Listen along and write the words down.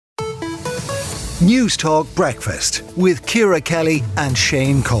News Talk Breakfast with Ciara Kelly and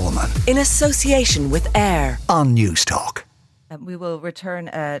Shane Coleman. In association with AIR on News Talk. We will return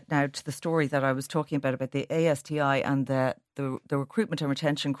now to the story that I was talking about the ASTI and the recruitment and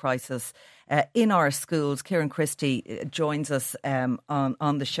retention crisis in our schools. Kieran Christie joins us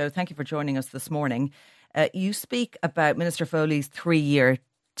on the show. Thank you for joining us this morning. You speak about Minister Foley's 3-year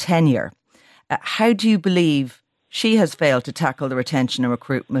tenure. How do you believe she has failed to tackle the retention and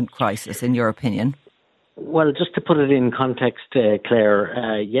recruitment crisis, in your opinion? Well, just to put it in context,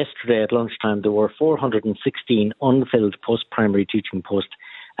 Claire, yesterday at lunchtime there were 416 unfilled post-primary teaching posts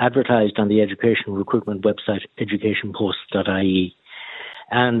advertised on the education recruitment website educationpost.ie.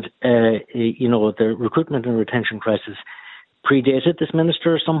 And, the recruitment and retention crisis predated this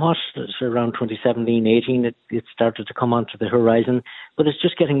minister somewhat. So around 2017-18 it started to come onto the horizon, but it's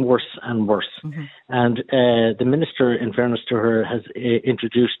just getting worse and worse. Mm-hmm. And the minister, in fairness to her, has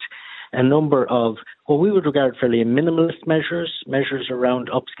introduced a number of what we would regard fairly minimalist measures around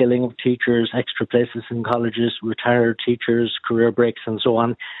upskilling of teachers, extra places in colleges, retired teachers, career breaks and so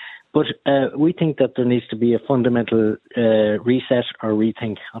on. But we think that there needs to be a fundamental reset or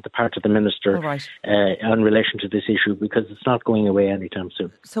rethink on the part of the minister in relation to this issue, because it's not going away anytime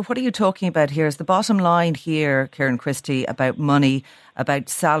soon. So what are you talking about here? Is the bottom line here, Kieran Christie, about money, about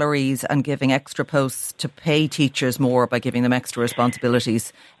salaries and giving extra posts to pay teachers more by giving them extra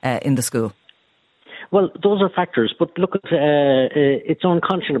responsibilities in the school? Well, those are factors, but look, it's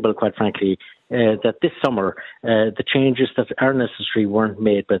unconscionable, quite frankly, that this summer the changes that are necessary weren't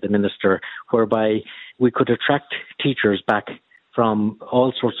made by the minister, whereby we could attract teachers back from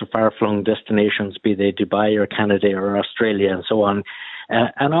all sorts of far-flung destinations, be they Dubai or Canada or Australia and so on,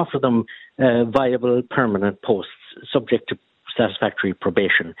 and offer them viable permanent posts subject to satisfactory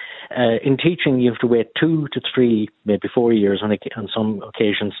probation. In teaching, you have to wait 2 to 3, maybe 4 years on some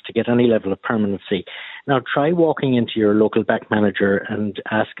occasions to get any level of permanency. Now, try walking into your local bank manager and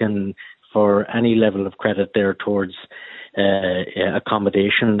asking for any level of credit there towards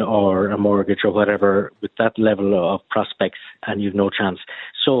accommodation or a mortgage or whatever with that level of prospects, and you've no chance.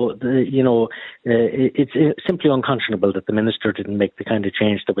 So, it's simply unconscionable that the minister didn't make the kind of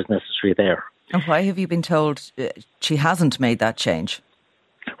change that was necessary there. And why have you been told she hasn't made that change?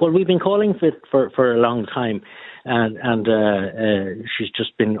 Well, we've been calling for a long time, and she's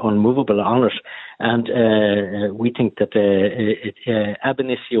just been unmovable on it. And we think that ab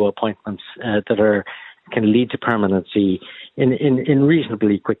initio appointments that can lead to permanency in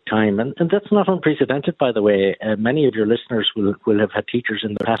reasonably quick time. And that's not unprecedented, by the way. Many of your listeners will have had teachers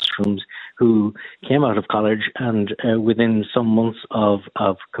in their classrooms who came out of college and within some months of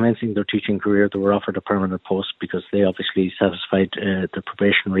commencing their teaching career, they were offered a permanent post because they obviously satisfied the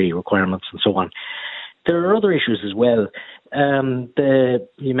probationary requirements and so on. There are other issues as well.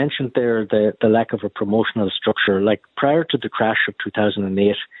 You mentioned there the lack of a promotional structure. Like prior to the crash of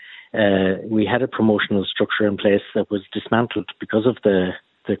 2008, we had a promotional structure in place that was dismantled because of the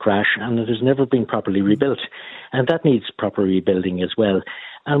crash, and it has never been properly rebuilt. And that needs proper rebuilding as well.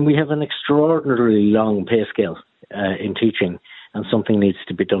 And we have an extraordinarily long pay scale in teaching, and something needs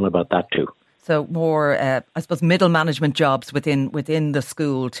to be done about that too. So more, I suppose, middle management jobs within the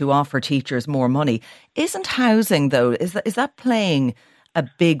school to offer teachers more money. Isn't housing, though, is that playing a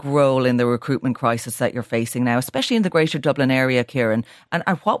big role in the recruitment crisis that you're facing now, especially in the Greater Dublin area, Kieran? And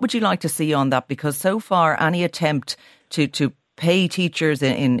what would you like to see on that? Because so far, any attempt to pay teachers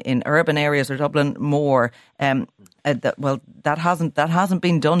in urban areas or Dublin more, that hasn't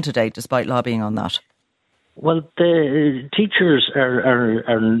been done to date, despite lobbying on that. Well, the teachers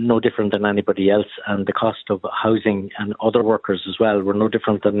are no different than anybody else, and the cost of housing and other workers as well were no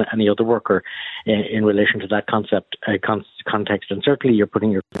different than any other worker in relation to that context. And certainly you're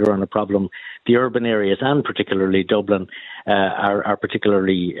putting your finger on a problem. The urban areas, and particularly Dublin, are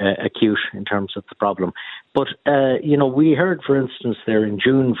particularly acute in terms of the problem. But, we heard, for instance, there in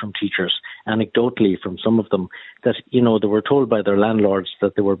June from teachers, anecdotally from some of them, that, they were told by their landlords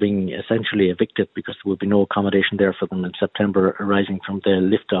that they were being essentially evicted because there would be no accommodation there for them in September, arising from the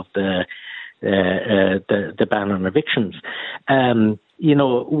lift of the ban on evictions.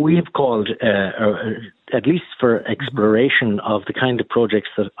 We've called at least for exploration of the kind of projects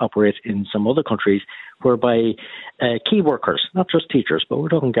that operate in some other countries, whereby key workers, not just teachers, but we're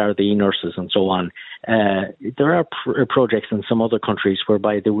talking Gardaí, nurses and so on. There are projects in some other countries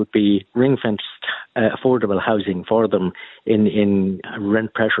whereby there would be ring-fenced affordable housing for them in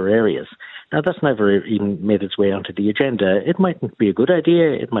rent pressure areas. Now, that's never even made its way onto the agenda. It mightn't be a good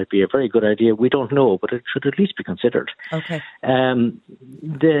idea. It might be a very good idea. We don't know, but it should at least be considered. Okay.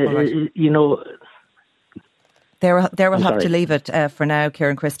 There we'll have to leave it for now,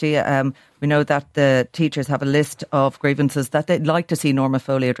 Kieran Christie. We know that the teachers have a list of grievances that they'd like to see Norma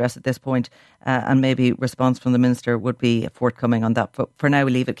Foley address at this point, and maybe response from the Minister would be forthcoming on that. But for now,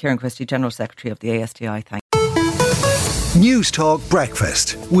 we'll leave it. Kieran Christie, General Secretary of the ASTI. Thank you. News Talk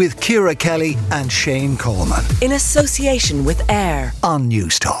Breakfast with Ciara Kelly and Shane Coleman. In association with AIR On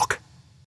News Talk.